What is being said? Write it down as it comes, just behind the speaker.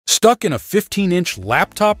Stuck in a 15-inch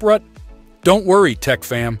laptop rut? Don't worry, Tech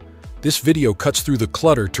Fam. This video cuts through the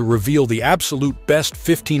clutter to reveal the absolute best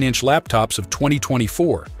 15-inch laptops of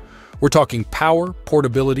 2024. We're talking power,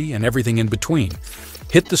 portability, and everything in between.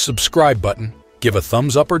 Hit the subscribe button, give a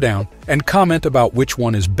thumbs up or down, and comment about which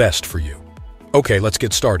one is best for you. Okay, let's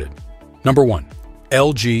get started. Number 1.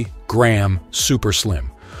 LG Gram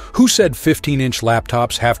SuperSlim. Who said 15-inch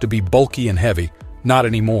laptops have to be bulky and heavy? Not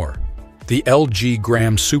anymore. The LG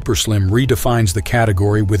Gram SuperSlim redefines the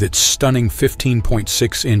category with its stunning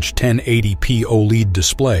 15.6-inch 1080p OLED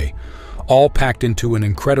display, all packed into an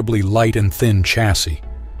incredibly light and thin chassis.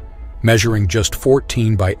 Measuring just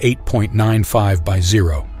 14 by 8.95 by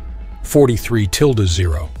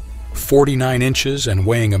 0.43 49 inches and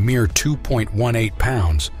weighing a mere 2.18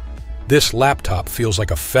 pounds, this laptop feels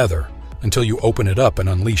like a feather until you open it up and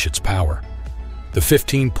unleash its power. The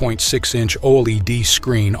 15.6-inch OLED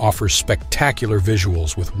screen offers spectacular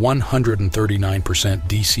visuals with 139%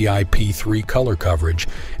 DCI-P3 color coverage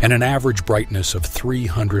and an average brightness of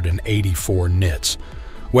 384 nits.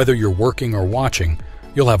 Whether you're working or watching,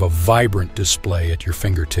 you'll have a vibrant display at your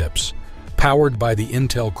fingertips. Powered by the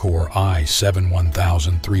Intel Core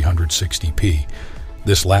i7-1360p,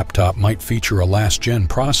 this laptop might feature a last-gen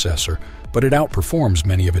processor, but it outperforms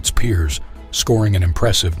many of its peers, scoring an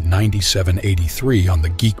impressive 9783 on the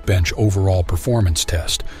Geekbench overall performance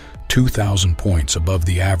test, 2,000 points above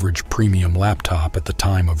the average premium laptop at the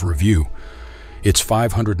time of review. Its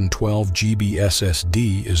 512 GB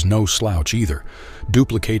SSD is no slouch either,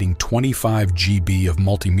 duplicating 25 GB of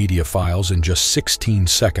multimedia files in just 16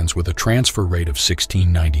 seconds with a transfer rate of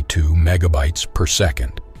 1692 megabytes per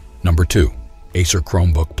second. Number 2. Acer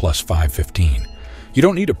Chromebook Plus 515. You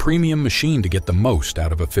don't need a premium machine to get the most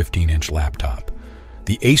out of a 15-inch laptop.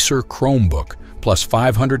 The Acer Chromebook Plus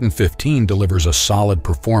 515 delivers a solid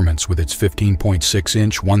performance with its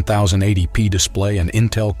 15.6-inch 1080p display and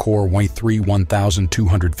Intel Core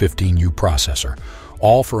i3-1215U processor,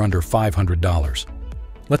 all for under $500.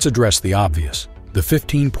 Let's address the obvious. The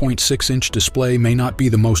 15.6-inch display may not be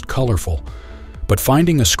the most colorful, but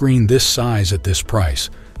finding a screen this size at this price,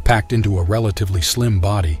 packed into a relatively slim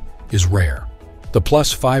body, is rare. The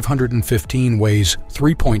Plus 515 weighs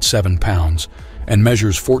 3.7 pounds and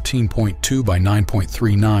measures 14.2 by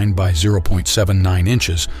 9.39 by 0.79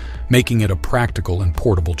 inches, making it a practical and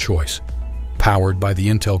portable choice. Powered by the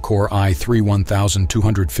Intel Core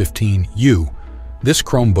i3-1215U, this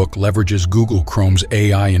Chromebook leverages Google Chrome's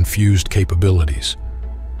AI-infused capabilities.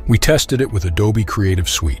 We tested it with Adobe Creative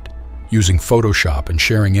Suite, using Photoshop and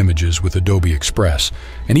sharing images with Adobe Express,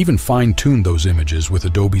 and even fine-tuned those images with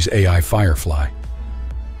Adobe's AI Firefly.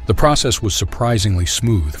 The process was surprisingly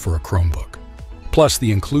smooth for a Chromebook. Plus,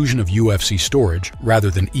 the inclusion of UFC storage, rather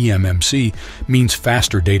than eMMC, means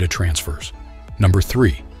faster data transfers. Number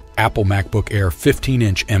 3. Apple MacBook Air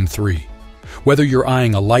 15-inch M3. Whether you're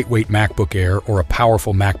eyeing a lightweight MacBook Air or a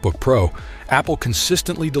powerful MacBook Pro, Apple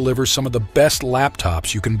consistently delivers some of the best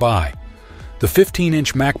laptops you can buy. The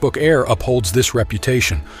 15-inch MacBook Air upholds this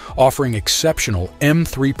reputation, offering exceptional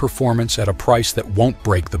M3 performance at a price that won't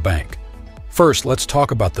break the bank. First, let's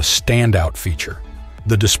talk about the standout feature,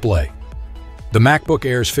 the display. The MacBook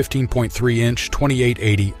Air's 15.3-inch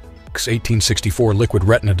 2880x1864 Liquid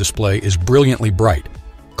Retina display is brilliantly bright,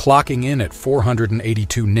 clocking in at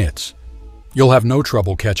 482 nits. You'll have no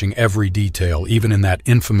trouble catching every detail, even in that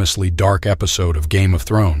infamously dark episode of Game of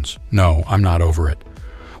Thrones. No, I'm not over it.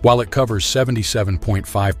 While it covers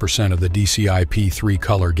 77.5% of the DCI-P3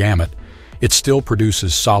 color gamut, it still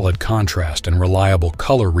produces solid contrast and reliable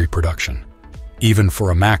color reproduction. Even for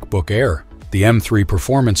a MacBook Air, the M3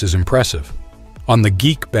 performance is impressive. On the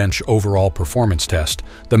Geekbench overall performance test,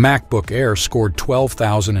 the MacBook Air scored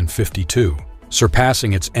 12,052,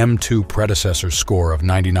 surpassing its M2 predecessor's score of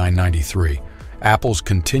 9993. Apple's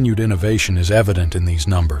continued innovation is evident in these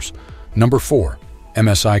numbers. Number 4.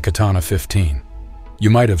 MSI Katana 15. You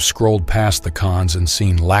might have scrolled past the cons and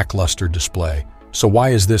seen lackluster display. So why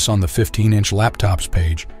is this on the 15-inch laptops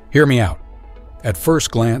page? Hear me out. At first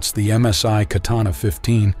glance, the MSI Katana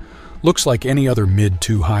 15 looks like any other mid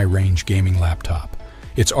to high-range gaming laptop.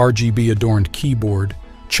 Its RGB-adorned keyboard,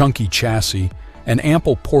 chunky chassis, and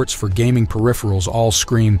ample ports for gaming peripherals all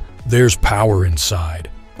scream, "There's power inside."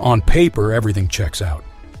 On paper, everything checks out.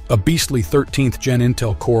 A beastly 13th Gen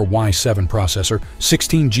Intel Core i7 processor,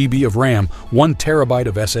 16 GB of RAM, 1 TB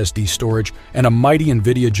of SSD storage, and a mighty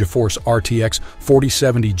NVIDIA GeForce RTX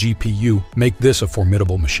 4070 GPU make this a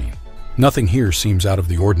formidable machine. Nothing here seems out of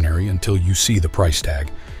the ordinary until you see the price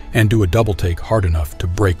tag and do a double take hard enough to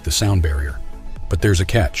break the sound barrier. But there's a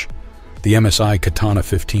catch. The MSI Katana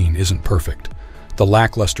 15 isn't perfect. The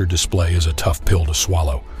lackluster display is a tough pill to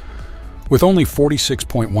swallow. With only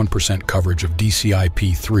 46.1% coverage of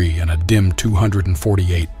DCI-P3 and a dim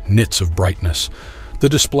 248 nits of brightness, the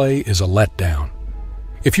display is a letdown.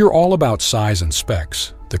 If you're all about size and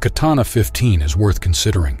specs, the Katana 15 is worth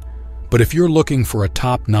considering. But if you're looking for a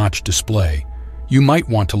top-notch display, you might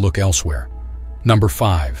want to look elsewhere. Number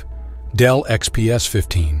 5. Dell XPS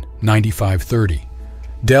 15 9530.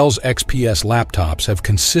 Dell's XPS laptops have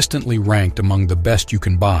consistently ranked among the best you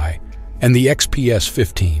can buy, and the XPS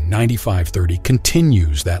 15 9530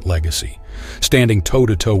 continues that legacy, standing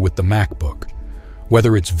toe-to-toe with the MacBook.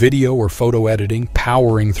 Whether it's video or photo editing,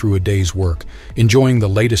 powering through a day's work, enjoying the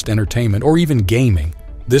latest entertainment, or even gaming,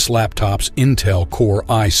 this laptop's Intel Core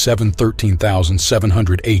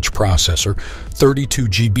i7-13700H processor, 32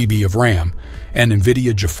 GB of RAM, and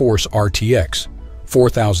NVIDIA GeForce RTX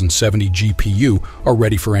 4070 GPU are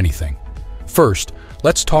ready for anything. First,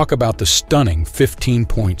 let's talk about the stunning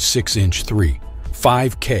 15.6-inch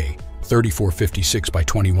 5K 3456 by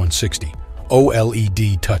 2160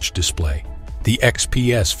 OLED touch display. The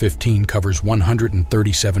XPS 15 covers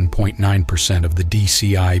 137.9% of the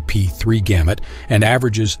DCI-P3 gamut and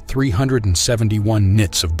averages 371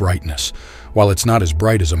 nits of brightness. While it's not as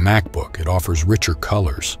bright as a MacBook, it offers richer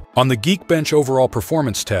colors. On the Geekbench overall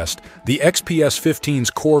performance test, the XPS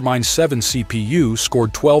 15's Core i7 CPU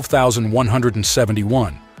scored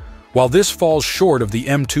 12,171. While this falls short of the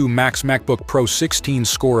M2 Max MacBook Pro 16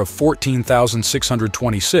 score of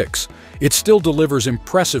 14,626, it still delivers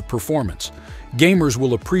impressive performance. Gamers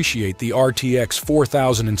will appreciate the RTX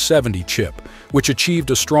 4070 chip, which achieved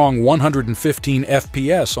a strong 115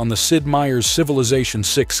 FPS on the Sid Meier's Civilization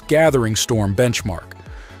VI Gathering Storm benchmark.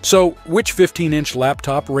 So, which 15-inch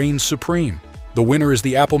laptop reigns supreme? The winner is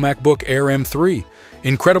the Apple MacBook Air M3.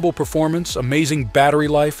 Incredible performance, amazing battery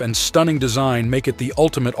life, and stunning design make it the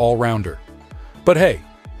ultimate all-rounder. But hey,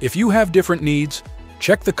 if you have different needs,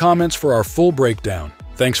 check the comments for our full breakdown.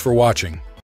 Thanks for watching.